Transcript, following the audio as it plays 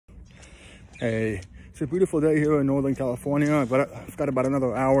Hey, it's a beautiful day here in Northern California, but I've got about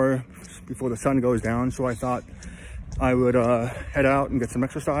another hour before the sun goes down, so I thought I would head out and get some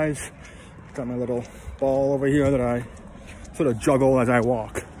exercise. Got my little ball over here that I sort of juggle as I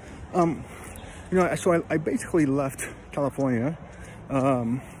walk. So I basically left California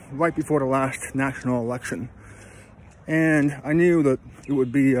right before the last national election, and I knew that it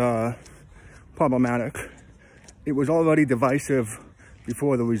would be problematic. It was already divisive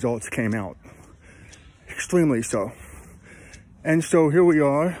before the results came out, extremely so. And so here we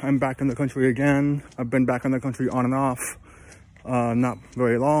are. I'm back in the country again. I've been back in the country on and off, not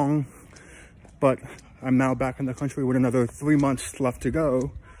very long, but I'm now back in the country with another 3 months left to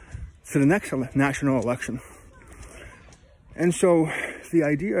go to the next national election. And so the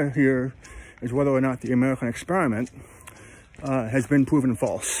idea here is whether or not the American experiment has been proven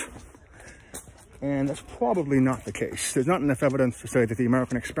false. And that's probably not the case. There's not enough evidence to say that the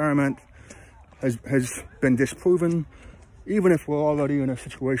American experiment has been disproven, even if we're already in a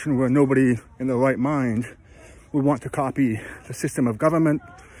situation where nobody in their right mind would want to copy the system of government,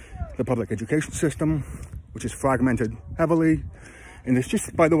 the public education system, which is fragmented heavily. And it's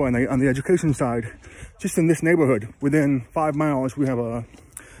just, by the way, on the education side, just in this neighborhood, within 5 miles, we have I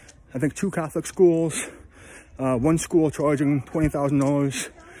think 2 Catholic schools, one school charging $20,000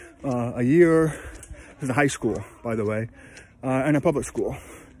 a year. This is a high school, by the way, and a public school.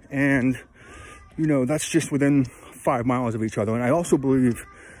 And, you know, that's just within 5 miles of each other. And I also believe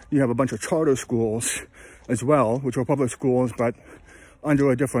you have a bunch of charter schools as well, which are public schools, but under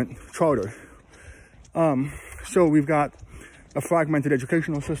a different charter. So we've got a fragmented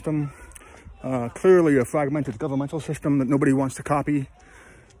educational system, clearly a fragmented governmental system that nobody wants to copy.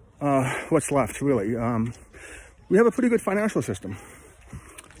 What's left, really? We have a pretty good financial system.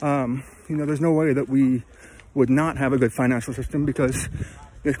 There's no way that we would not have a good financial system, because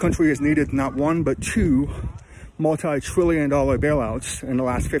this country has needed not 1, but 2 multi-trillion-dollar bailouts in the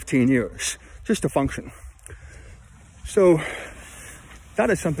last 15 years just to function. So that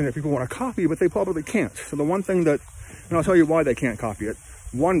is something that people want to copy, but they probably can't. So the one thing that, and I'll tell you why they can't copy it.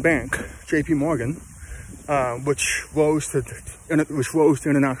 One bank, JP Morgan, which rose to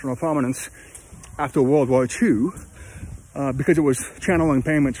international prominence after World War II, because it was channeling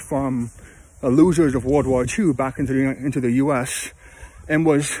payments from losers of World War II back into the U.S., and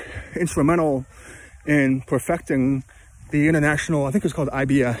was instrumental in perfecting the international, I think it's called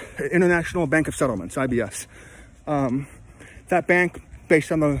IBS, International Bank of Settlements, IBS. That bank,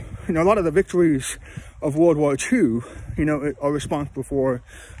 based on a lot of the victories of World War II, are responsible for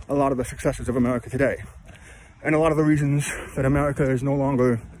a lot of the successes of America today. And a lot of the reasons that America is no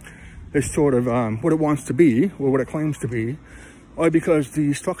longer this sort of what it wants to be, or what it claims to be, are because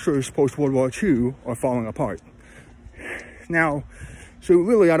the structures post-World War II are falling apart. Now, so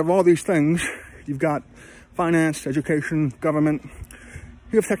really out of all these things, you've got finance, education, government,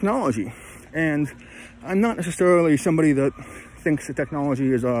 you have technology. And I'm not necessarily somebody that thinks that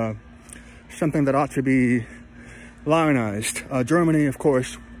technology is something that ought to be lionized. Germany, of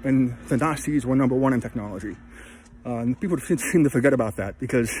course, and the Nazis were #1 in technology. People seem to forget about that,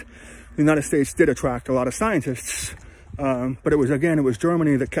 because the United States did attract a lot of scientists, but it was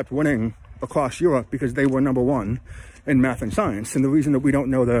Germany that kept winning across Europe, because they were #1 in math and science. And the reason that we don't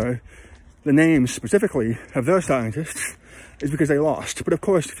know the names specifically of their scientists is because they lost. But of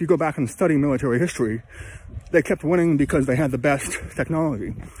course, if you go back and study military history, they kept winning because they had the best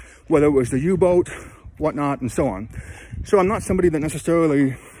technology, whether it was the U-boat, whatnot, and so on. So I'm not somebody that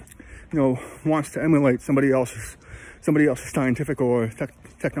necessarily, wants to emulate somebody else's scientific or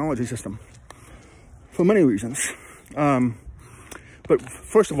technology system, for many reasons. But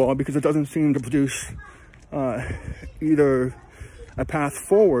first of all, because it doesn't seem to produce either a path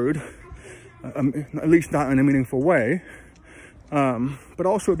forward, at least not in a meaningful way, but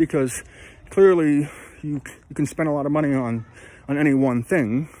also because clearly you can spend a lot of money on any one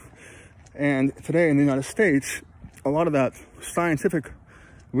thing. And today in the United States, a lot of that scientific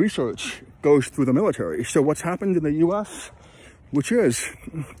research goes through the military. So what's happened in the U.S., which is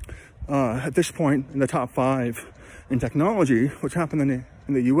at this point in the top 5 in technology, what's happened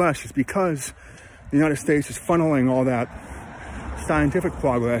in the U.S. is because the United States is funneling all that scientific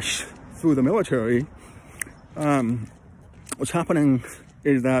progress through the military. What's happening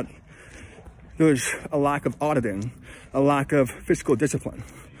is that there's a lack of auditing, a lack of fiscal discipline,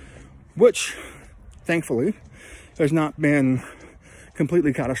 which, thankfully, has not been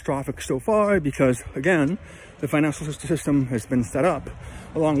completely catastrophic so far, because, again, the financial system has been set up,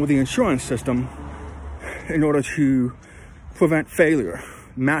 along with the insurance system, in order to prevent failure,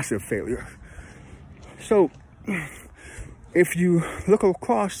 massive failure. So if you look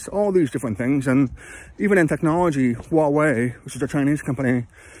across all these different things, and even in technology, Huawei, which is a Chinese company,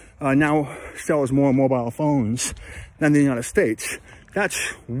 now sells more mobile phones than the United States.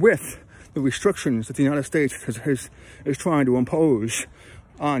 That's with the restrictions that the United States is trying to impose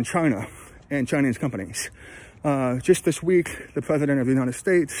on China and Chinese companies. Just this week, the President of the United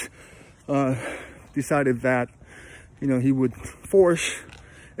States decided that, he would force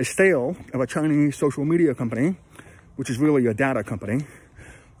a sale of a Chinese social media company, which is really a data company,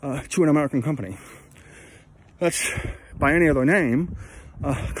 to an American company. That's, by any other name,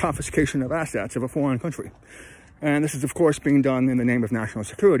 confiscation of assets of a foreign country. And this is, of course, being done in the name of national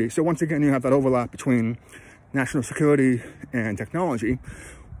security. So once again, you have that overlap between national security and technology,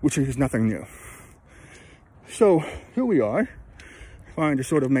 which is nothing new. So here we are, trying to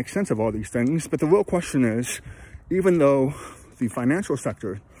sort of make sense of all these things. But the real question is, even though the financial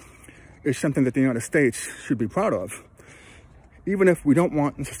sector is something that the United States should be proud of, even if we don't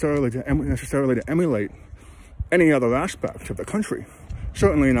want necessarily to emulate any other aspect of the country,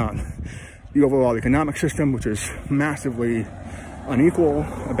 certainly not the overall economic system, which is massively unequal.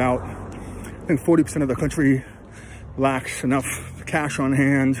 About, I think 40% of the country lacks enough cash on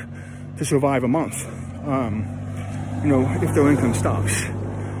hand to survive a month, if their income stops.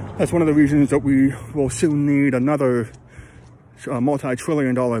 That's one of the reasons that we will soon need another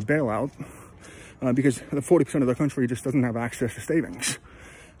multi-trillion-dollar bailout, because the 40% of the country just doesn't have access to savings.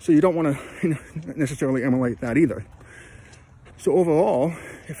 So you don't want to necessarily emulate that either. So overall,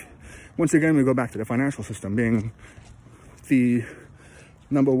 once again, we go back to the financial system being the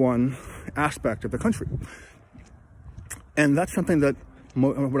number one aspect of the country. And that's something that,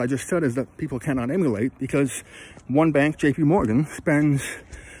 what I just said is that people cannot emulate, because one bank, JP Morgan, spends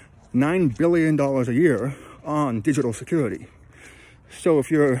 $9 billion a year on digital security. So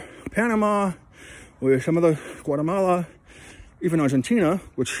if you're Panama, or some other Guatemala, even Argentina,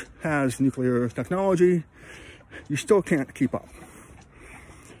 which has nuclear technology, you still can't keep up.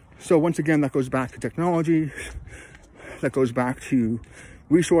 So once again, that goes back to technology, that goes back to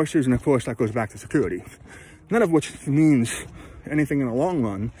resources, and of course, that goes back to security. None of which means anything in the long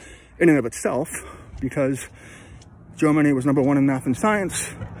run, in and of itself, because Germany was number one in math and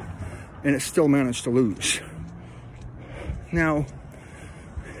science, and it still managed to lose. Now,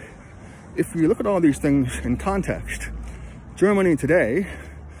 if you look at all these things in context, Germany today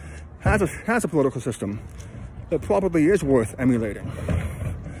has a political system that probably is worth emulating.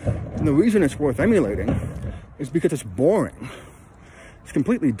 And the reason it's worth emulating is because it's boring. It's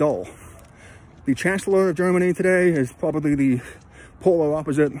completely dull. The Chancellor of Germany today is probably the polar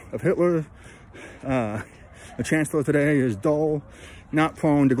opposite of Hitler. The Chancellor today is dull, not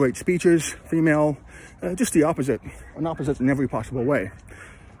prone to great speeches, female, just the opposite, an opposite in every possible way.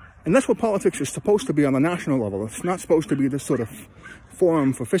 And that's what politics is supposed to be on the national level. It's not supposed to be this sort of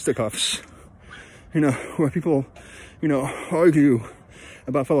forum for fisticuffs, where people, argue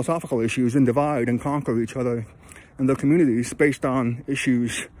about philosophical issues and divide and conquer each other and their communities based on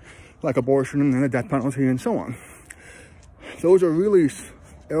issues like abortion and the death penalty and so on. Those are really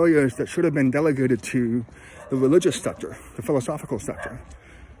areas that should have been delegated to the religious sector, the philosophical sector.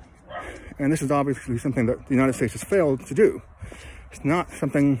 And this is obviously something that the United States has failed to do. It's not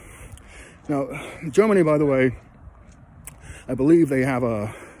something... Now, Germany, by the way, I believe they have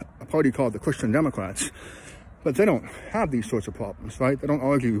a party called the Christian Democrats, but they don't have these sorts of problems, right? They don't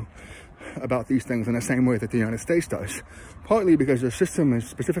argue about these things in the same way that the United States does, partly because their system is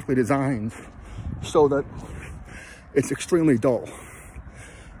specifically designed so that it's extremely dull.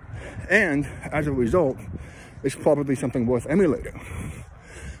 And as a result, it's probably something worth emulating.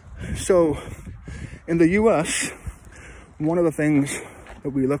 So in the US, one of the things that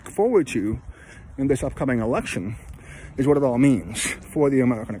we look forward to in this upcoming election is what it all means for the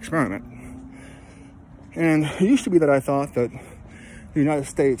American experiment. And it used to be that I thought that the United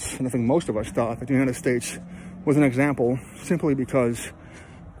States, and I think most of us thought that the United States was an example simply because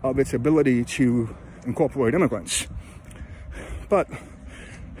of its ability to incorporate immigrants. But,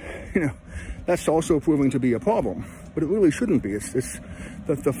 that's also proving to be a problem. But it really shouldn't be.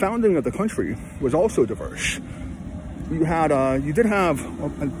 The founding of the country was also diverse. You did have,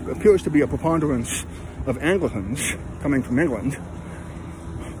 appears to be a preponderance of Anglicans coming from England.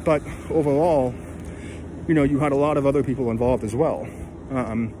 But overall, you had a lot of other people involved as well.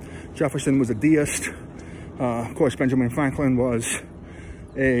 Jefferson was a deist. Of course, Benjamin Franklin was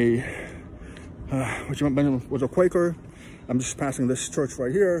a Quaker. I'm just passing this church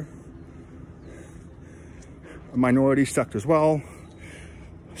right here. A minority sect as well.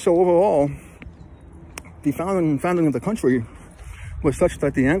 So overall, the founding of the country was such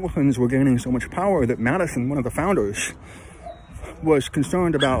that the Anglicans were gaining so much power that Madison, one of the founders, was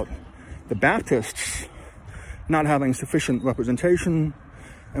concerned about the Baptists not having sufficient representation,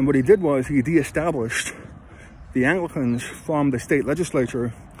 and what he did was he de-established the Anglicans from the state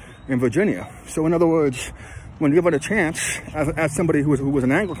legislature in Virginia. So in other words, when given a chance, as somebody who was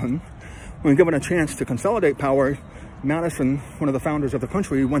an Anglican, when given a chance to consolidate power, Madison, one of the founders of the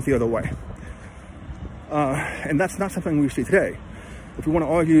country, went the other way. And that's not something we see today. If we want to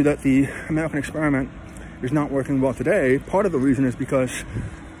argue that the American experiment is not working well today, part of the reason is because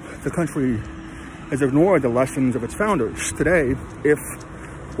the country has ignored the lessons of its founders. Today,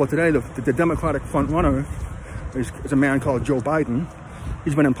 the Democratic front runner is a man called Joe Biden.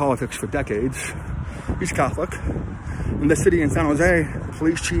 He's been in politics for decades. He's Catholic. In the city in San Jose, the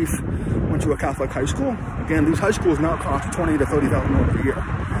police chief went to a Catholic high school. Again, these high schools now cost $20,000 to $30,000 a year.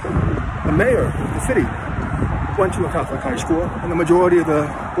 The mayor of the city went to a Catholic high school, and the majority of the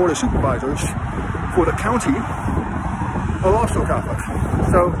board of supervisors for the county are also Catholic.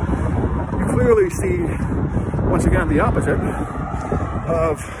 So you clearly see, once again, the opposite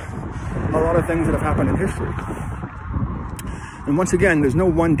of a lot of things that have happened in history. And once again, there's no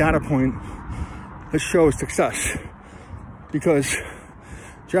one data point that shows success, because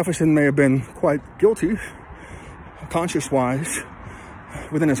Jefferson may have been quite guilty, conscience-wise,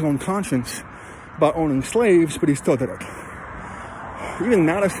 within his own conscience, about owning slaves, but he still did it. Even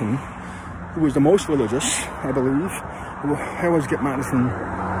Madison, who was the most religious, I believe, I always get Madison,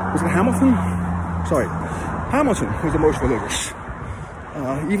 was it Hamilton? Sorry, Hamilton was the most religious.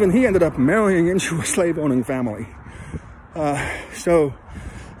 Even he ended up marrying into a slave-owning family. So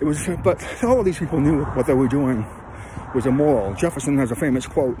it was, but all of these people knew what they were doing was immoral. Jefferson has a famous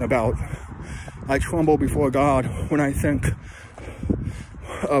quote about, "I tremble before God when I think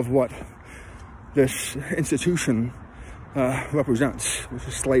of what this institution represents, which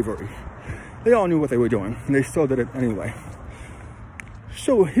is slavery." They all knew what they were doing, and they still did it anyway.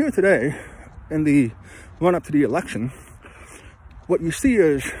 So here today, in the run-up to the election, what you see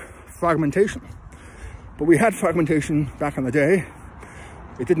is fragmentation. But we had fragmentation back in the day.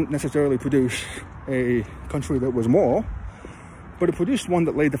 It didn't necessarily produce a country that was moral, but it produced one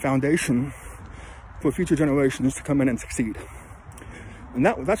that laid the foundation for future generations to come in and succeed. And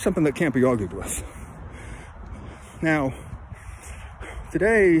that's something that can't be argued with. Now,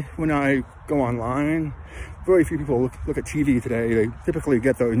 today, when I go online, very few people look at TV today. They typically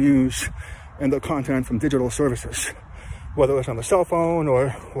get their news and their content from digital services, whether it's on the cell phone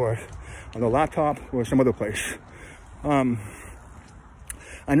or on the laptop or some other place.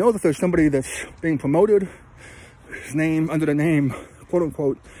 I know that there's somebody that's being promoted, his name under the name, quote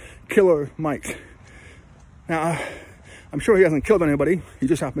unquote, Killer Mike. Now, I'm sure he hasn't killed anybody. He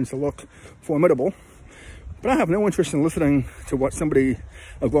just happens to look formidable. But I have no interest in listening to what somebody,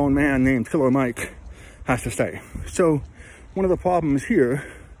 a grown man named Killer Mike, has to say. So one of the problems here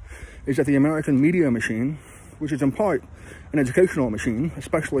is that the American media machine, which is in part an educational machine,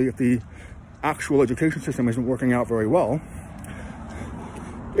 especially if the actual education system isn't working out very well,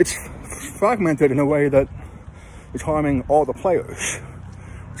 it's fragmented in a way that is harming all the players.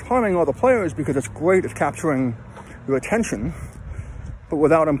 It's harming all the players because it's great at capturing your attention, but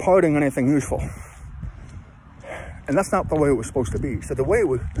without imparting anything useful. And that's not the way it was supposed to be. So the way,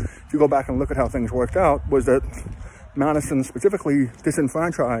 if you go back and look at how things worked out, was that Madison specifically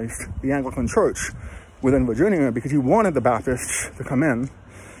disenfranchised the Anglican Church within Virginia because he wanted the Baptists to come in.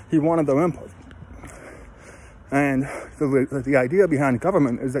 He wanted their input. And the idea behind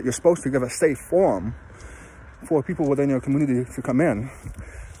government is that you're supposed to give a safe forum for people within your community to come in,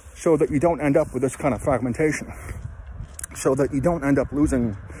 so that you don't end up with this kind of fragmentation, so that you don't end up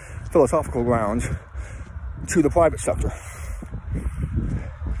losing philosophical ground to the private sector,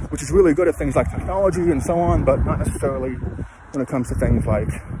 which is really good at things like technology and so on, but not necessarily when it comes to things like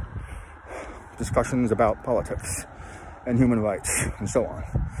discussions about politics and human rights and so on.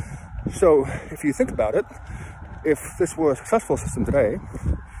 So if you think about it, if this were a successful system today,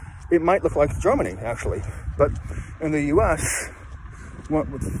 it might look like Germany, actually. But in the US,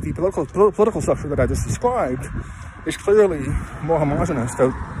 the political structure that I just described is clearly more homogenous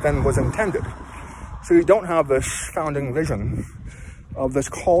than was intended. So you don't have this founding vision of this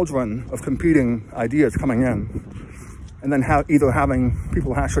cauldron of competing ideas coming in, and then either having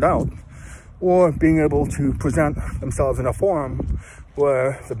people hash it out, or being able to present themselves in a forum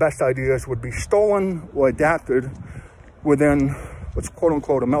where the best ideas would be stolen or adapted within what's quote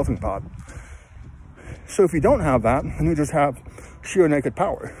unquote a melting pot. So if you don't have that, then you just have sheer naked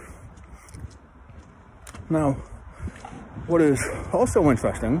power. Now, what is also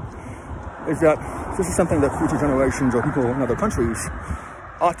interesting is that this is something that future generations or people in other countries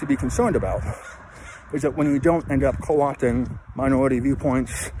ought to be concerned about. is that when you don't end up co-opting minority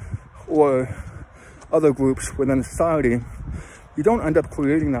viewpoints or other groups within society, you don't end up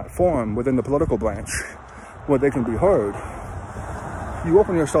creating that forum within the political branch where they can be heard. You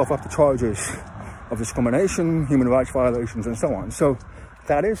open yourself up to charges of discrimination, human rights violations, and so on. So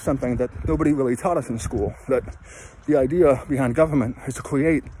that is something that nobody really taught us in school, that the idea behind government is to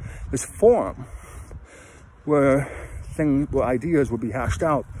create this forum where ideas would be hashed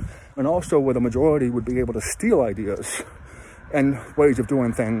out, and also where the majority would be able to steal ideas and ways of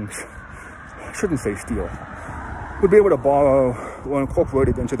doing things. I shouldn't say steal. Would be able to borrow or incorporate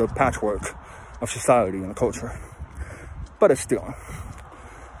it into the patchwork of society and culture. But it's stealing.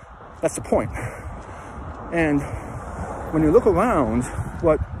 That's the point. And when you look around,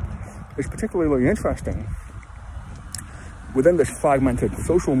 what is particularly interesting within this fragmented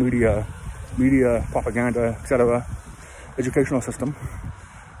social media, propaganda, etc., educational system,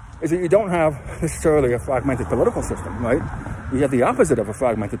 is that you don't have necessarily a fragmented political system, right? You have the opposite of a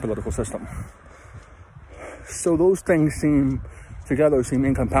fragmented political system. So those things seem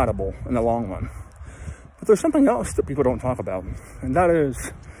incompatible in the long run. But there's something else that people don't talk about, and that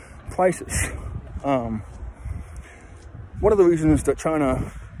is prices. One of the reasons that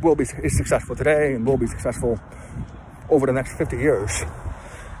China is successful today and will be successful over the next 50 years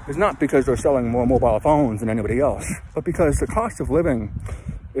is not because they're selling more mobile phones than anybody else, but because the cost of living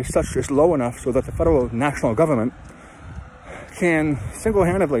is low enough so that the federal national government can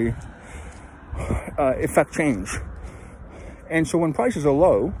single-handedly effect change. And so when prices are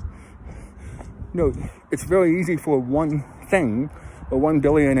low, it's very easy for one thing or one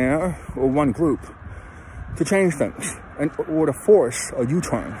billionaire or one group to change things or to force a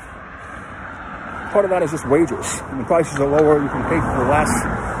U-turn. Part of that is just wages. When the prices are lower, you can pay people less.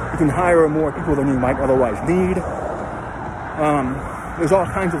 You can hire more people than you might otherwise need. There's all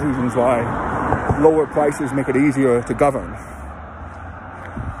kinds of reasons why lower prices make it easier to govern.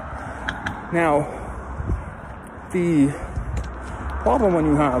 Now, the problem when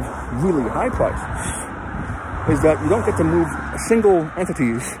you have really high prices is that you don't get to move single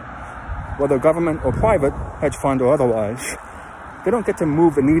entities, whether government or private, hedge fund or otherwise, they don't get to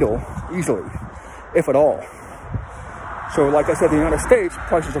move the needle easily, if at all. So like I said, the United States,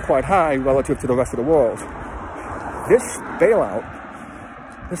 prices are quite high relative to the rest of the world. This bailout,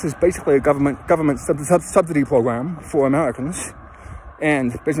 this is basically a government subsidy program for Americans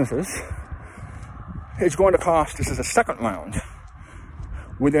and businesses. It's going to cost, this is a second round,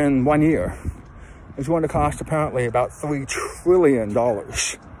 within 1 year. It's going to cost apparently about $3 trillion.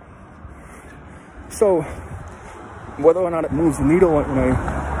 So whether or not it moves the needle in a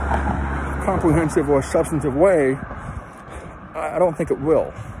comprehensive or substantive way, I don't think it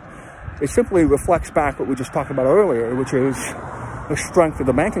will. It simply reflects back what we just talked about earlier, which is the strength of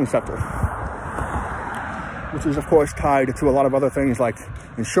the banking sector, which is of course tied to a lot of other things like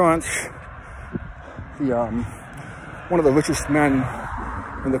insurance. One of the richest men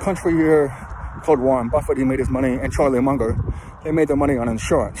in the country here, called Warren Buffett, he made his money, and Charlie Munger, they made their money on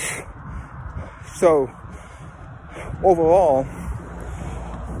insurance. So overall,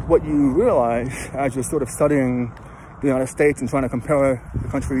 what you realize as you're sort of studying the United States and trying to compare the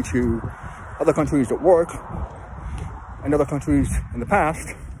country to other countries that work and other countries in the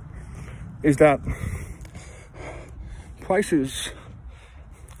past is that higher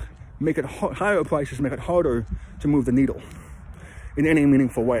prices make it harder to move the needle in any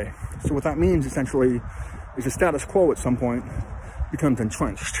meaningful way. So what that means essentially is the status quo at some point becomes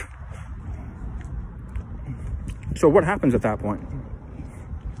entrenched. So what happens at that point?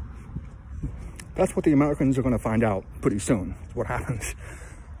 That's what the Americans are going to find out pretty soon, what happens.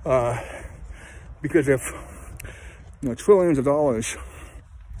 Because if trillions of dollars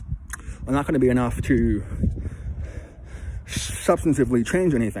are not going to be enough to substantively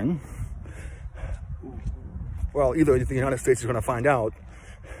change anything, well, either the United States is going to find out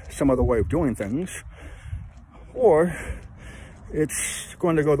some other way of doing things, or it's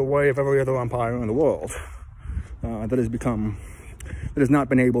going to go the way of every other empire in the world that has not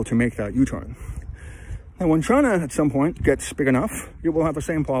been able to make that U-turn. And when China at some point gets big enough, it will have the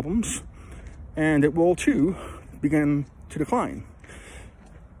same problems, and it will too begin to decline.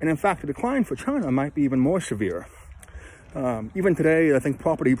 And in fact, the decline for China might be even more severe. Even today, I think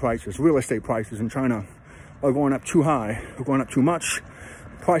property prices, real estate prices in China are going up too high, are going up too much,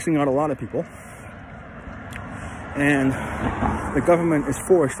 pricing out a lot of people. And the government is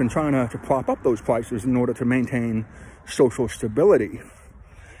forced in China to prop up those prices in order to maintain social stability.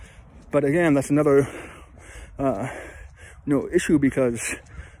 But again, that's another issue, because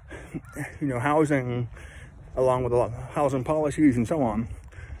housing, along with a lot of housing policies and so on,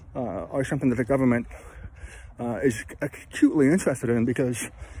 are something that the government is acutely interested in, because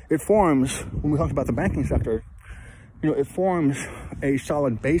it forms, when we talk about the banking sector, it forms a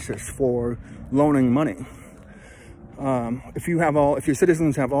solid basis for loaning money. If your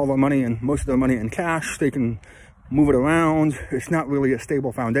citizens have all their money and most of their money in cash, they can move it around. It's not really a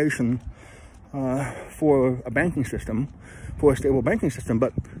stable foundation for a banking system, for a stable banking system.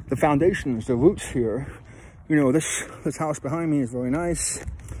 But the foundations, the roots here, this house behind me is very nice.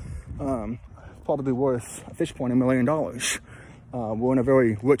 Probably worth, at this point, $1 million. We're in a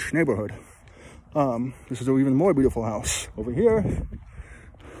very rich neighborhood. This is an even more beautiful house over here.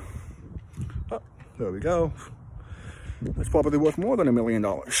 Oh, there we go. It's probably worth more than $1 million.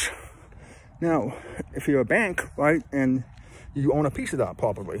 Now, if you're a bank, right, and you own a piece of that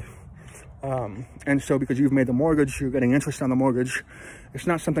probably, and so because you've made the mortgage, you're getting interest on the mortgage. It's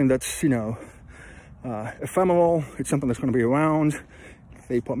not something that's, ephemeral. It's something that's going to be around.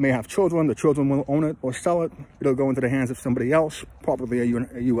 They may have children. The children will own it or sell it. It'll go into the hands of somebody else, probably a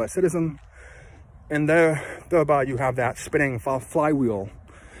U.S. citizen. And thereby you have that spinning flywheel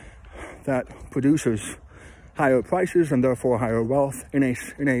that produces higher prices and therefore higher wealth in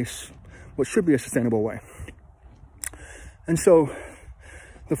a what should be a sustainable way. And so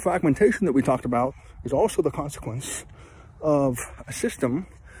the fragmentation that we talked about is also the consequence of a system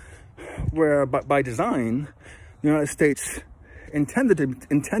where, by design, the United States intended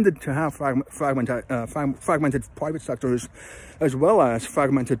to have fragmented private sectors as well as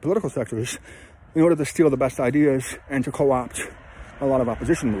fragmented political sectors in order to steal the best ideas and to co-opt a lot of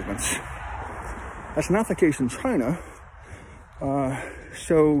opposition movements. That's not the case in China.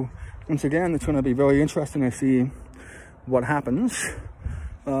 So once again, it's going to be very interesting to see what happens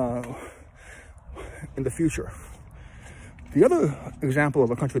in the future. The other example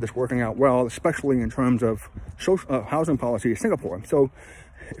of a country that's working out well, especially in terms of housing policy, is Singapore. So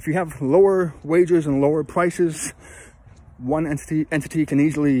if you have lower wages and lower prices, one entity can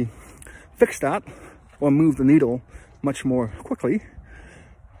easily fix that or move the needle much more quickly,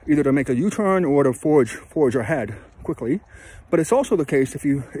 either to make a U-turn or to forge ahead quickly. But it's also the case if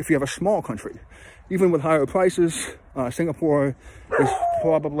you have a small country. Even with higher prices, Singapore is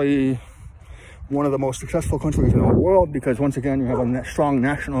probably one of the most successful countries in the world, because once again, you have a strong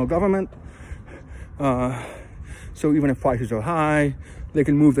national government. So even if prices are high, they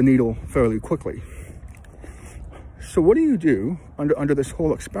can move the needle fairly quickly. So what do you do under this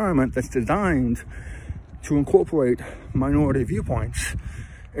whole experiment that's designed to incorporate minority viewpoints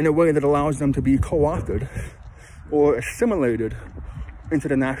in a way that allows them to be co-opted or assimilated into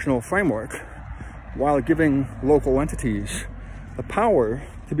the national framework, while giving local entities the power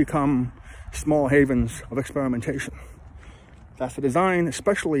to become small havens of experimentation? That's the design,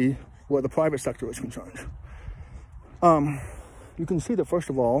 especially where the private sector is concerned. You can see that, first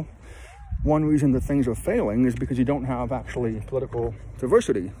of all, one reason that things are failing is because you don't have actually political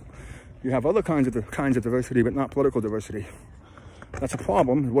diversity. You have other kinds of diversity, but not political diversity. That's a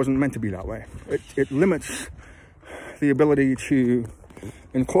problem. It wasn't meant to be that way. It limits the ability to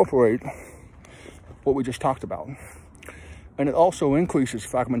incorporate what we just talked about. And it also increases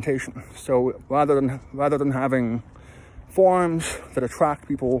fragmentation. So rather than having forums that attract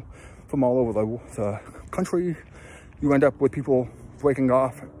people from all over the country, you end up with people breaking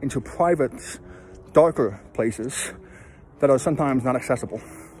off into private, darker places that are sometimes not accessible.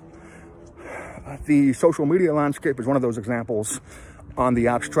 The social media landscape is one of those examples on the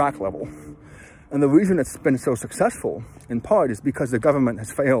abstract level. And the reason it's been so successful, in part, is because the government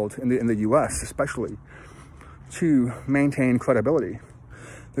has failed, in the US especially, to maintain credibility.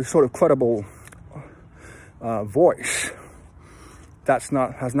 This sort of credible voice. Has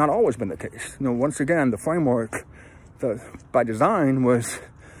not always been the case. Once again, the framework by design was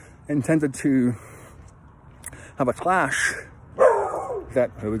intended to have a clash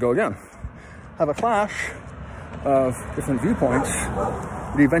here we go again, have a clash of different viewpoints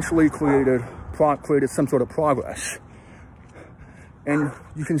that eventually created some sort of progress. And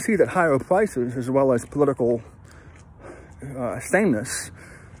you can see that higher prices, as well as political sameness,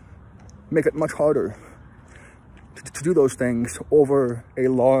 make it much harder to do those things over a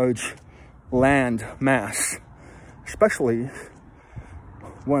large land mass, especially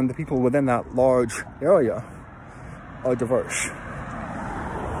when the people within that large area are diverse.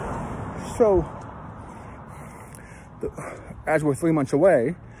 So, as we're 3 months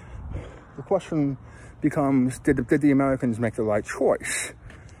away, the question becomes, did the Americans make the right choice?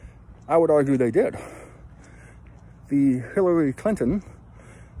 I would argue they did. The Hillary Clinton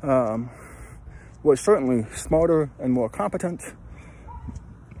was certainly smarter and more competent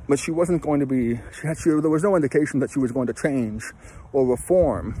but she wasn't going to be, there was no indication that she was going to change or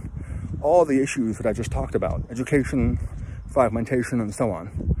reform all the issues that I just talked about, education, fragmentation, and so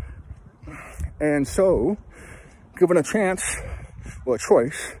on. And so, given a chance or a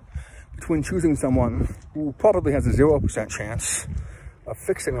choice between choosing someone who probably has a 0% chance of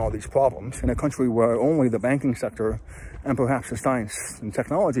fixing all these problems in a country where only the banking sector and perhaps the science and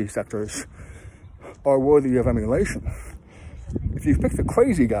technology sectors are worthy of emulation. If you pick the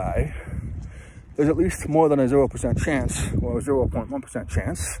crazy guy, there's at least more than a 0% chance or a 0.1%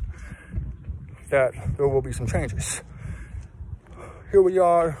 chance that there will be some changes. Here we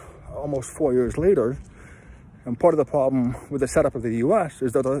are almost 4 years later, and part of the problem with the setup of the US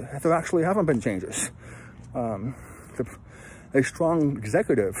is that there actually haven't been changes. A strong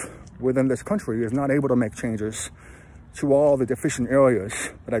executive within this country is not able to make changes to all the deficient areas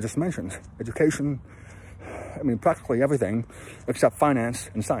that I just mentioned. Education, I mean, practically everything except finance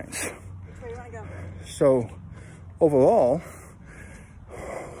and science. So overall,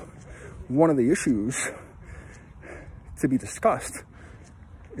 one of the issues to be discussed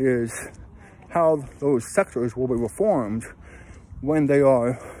is how those sectors will be reformed when they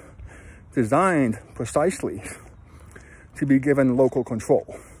are designed precisely to be given local control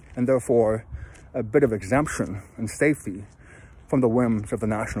and therefore a bit of exemption and safety from the whims of the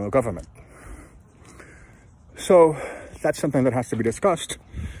national government. So that's something that has to be discussed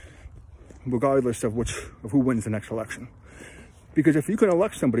regardless of who wins the next election. Because if you can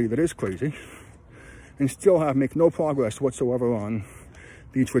elect somebody that is crazy and still make no progress whatsoever on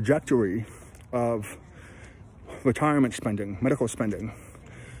the trajectory of retirement spending, medical spending,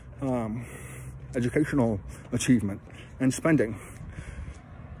 educational achievement and spending,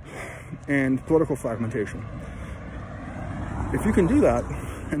 and political fragmentation. If you can do that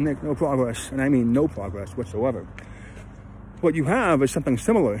and make no progress, and I mean no progress whatsoever, what you have is something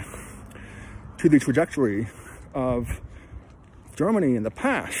similar to the trajectory of Germany in the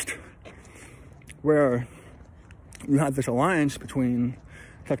past, where you had this alliance between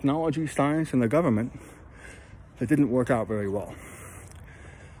technology, science, and the government that didn't work out very well.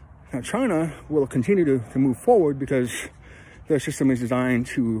 Now, China will continue to move forward because their system is designed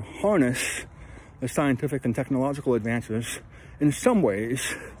to harness the scientific and technological advances in some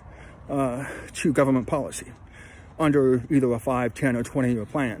ways to government policy under either a 5, 10, or 20-year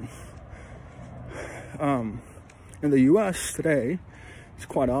plan. In the US today, it's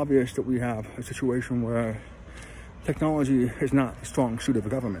quite obvious that we have a situation where technology is not a strong suit of the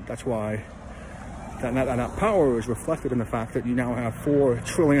government. That's why that power is reflected in the fact that you now have $4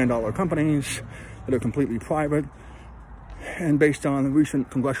 trillion companies that are completely private and, based on recent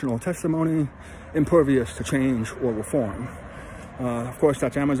congressional testimony, impervious to change or reform. Of course,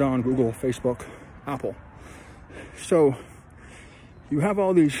 that's Amazon, Google, Facebook, Apple. So you have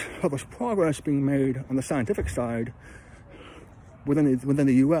all this progress being made on the scientific side within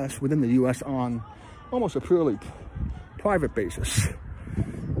the U.S. on almost a purely private basis.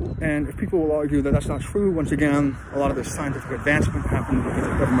 And if people will argue that that's not true, once again, a lot of this scientific advancement happened because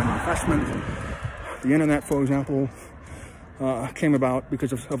of government investment. The internet, for example, came about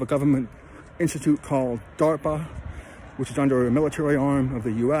because of a government institute called DARPA, which is under a military arm of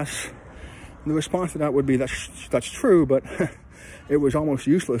the U.S. And the response to that would be that's true, but it was almost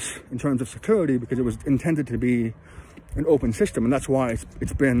useless in terms of security because it was intended to be an open system, and that's why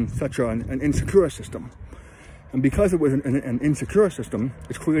it's been such an insecure system. And because it was an insecure system,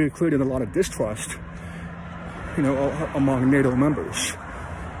 it's created a lot of distrust, among NATO members,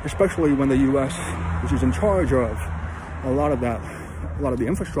 especially when the U.S., which is in charge of a lot of the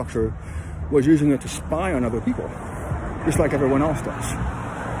infrastructure, was using it to spy on other people, just like everyone else does.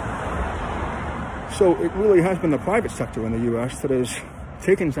 So it really has been the private sector in the U.S. that has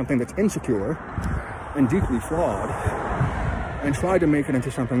taken something that's insecure and deeply flawed and tried to make it into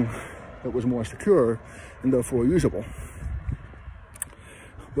something that was more secure and therefore usable.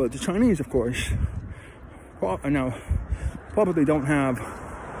 But the Chinese, of course, now probably don't have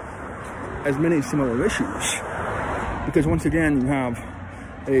as many similar issues because, once again, you have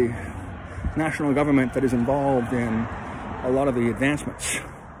a national government that is involved in a lot of the advancements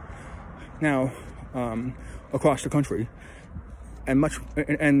now across the country, and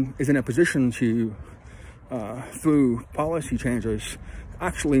is in a position to, through policy changes,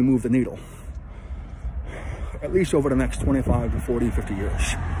 actually move the needle, at least over the next 25 to 40, 50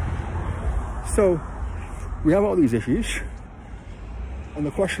 years. So we have all these issues, and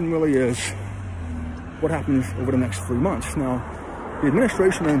the question really is, what happens over the next 3 months? Now, the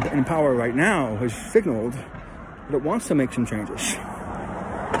administration in power right now has signaled that it wants to make some changes.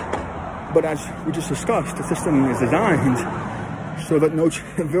 But as we just discussed, the system is designed so that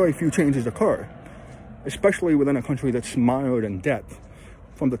very few changes occur, especially within a country that's mired in debt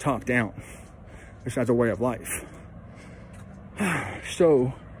from the top down, just as a way of life.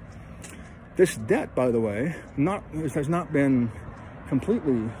 So this debt, by the way, has not been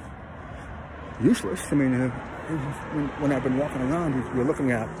completely useless. I mean, when I've been walking around, you're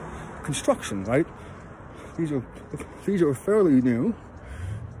looking at construction, right? These are fairly new.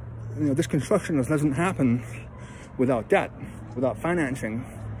 You know, this construction doesn't happen without debt, without financing,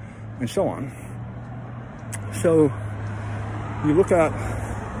 and so on. So you look at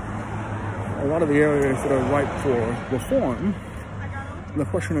a lot of the areas that are ripe for reform. The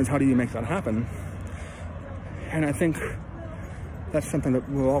question is, how do you make that happen? And I think that's something that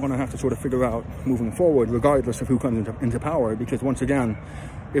we're all going to have to sort of figure out moving forward, regardless of who comes into power. Because once again,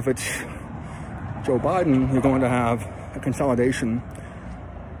 if it's Joe Biden, you're going to have a consolidation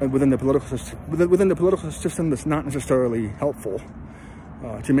within the political system that's not necessarily helpful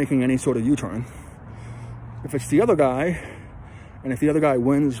to making any sort of U-turn. If it's the other guy, and if the other guy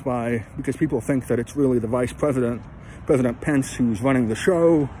wins because people think that it's really the vice president, President Pence, who's running the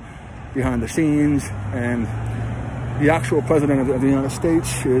show behind the scenes, and the actual president of the United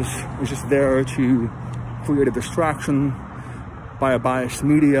States is just there to create a distraction by a biased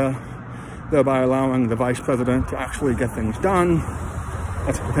media, thereby allowing the vice president to actually get things done.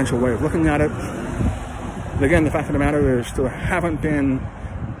 That's a potential way of looking at it. But again, the fact of the matter is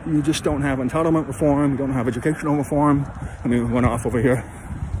you just don't have entitlement reform, you don't have educational reform. Let me run off over here.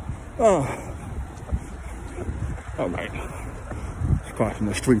 Oh, all right. Just crossing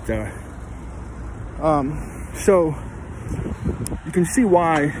the street there. So you can see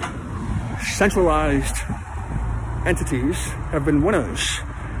why centralized entities have been winners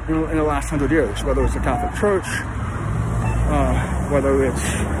in the last 100 years, whether it's the Catholic Church, whether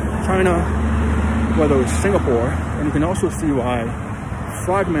it's China, whether it's Singapore. And you can also see why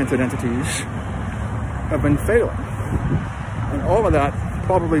fragmented entities have been failing. And all of that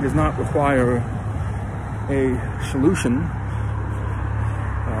probably does not require a solution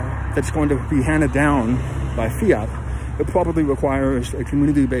that's going to be handed down by fiat. It probably requires a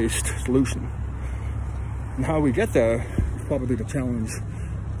community-based solution. And how we get there is probably the challenge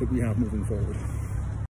that we have moving forward.